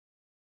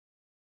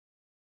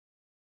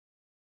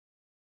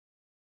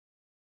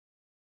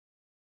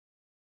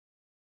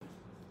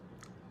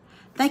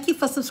Thank you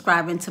for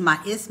subscribing to my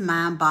It's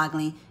Mind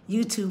Boggling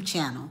YouTube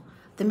channel.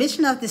 The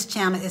mission of this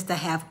channel is to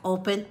have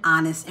open,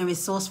 honest, and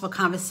resourceful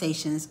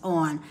conversations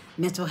on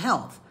mental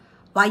health.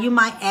 Why you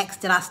might ask,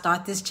 did I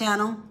start this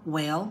channel?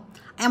 Well,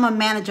 I am a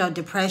manager of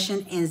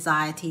depression,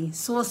 anxiety,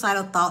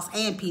 suicidal thoughts,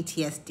 and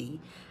PTSD.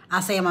 I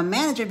say I'm a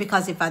manager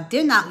because if I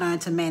did not learn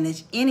to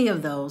manage any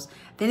of those,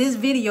 then this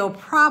video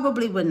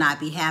probably would not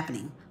be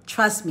happening.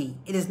 Trust me,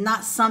 it is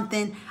not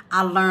something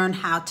I learned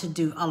how to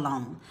do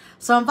alone.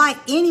 So invite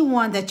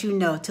anyone that you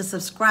know to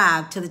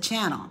subscribe to the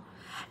channel.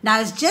 Now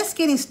it's just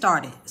getting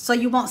started, so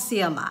you won't see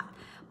a lot.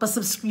 But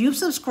you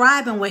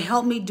subscribing will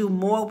help me do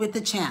more with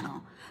the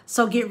channel.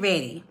 So get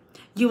ready.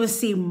 You will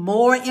see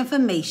more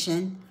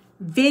information,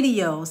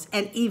 videos,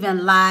 and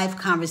even live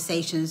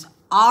conversations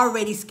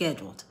already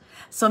scheduled.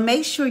 So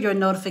make sure your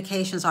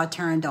notifications are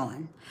turned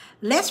on.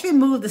 Let's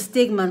remove the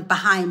stigma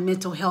behind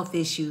mental health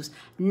issues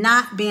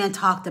not being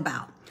talked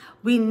about.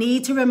 We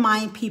need to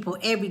remind people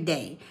every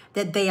day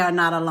that they are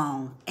not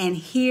alone. And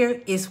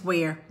here is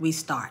where we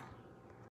start.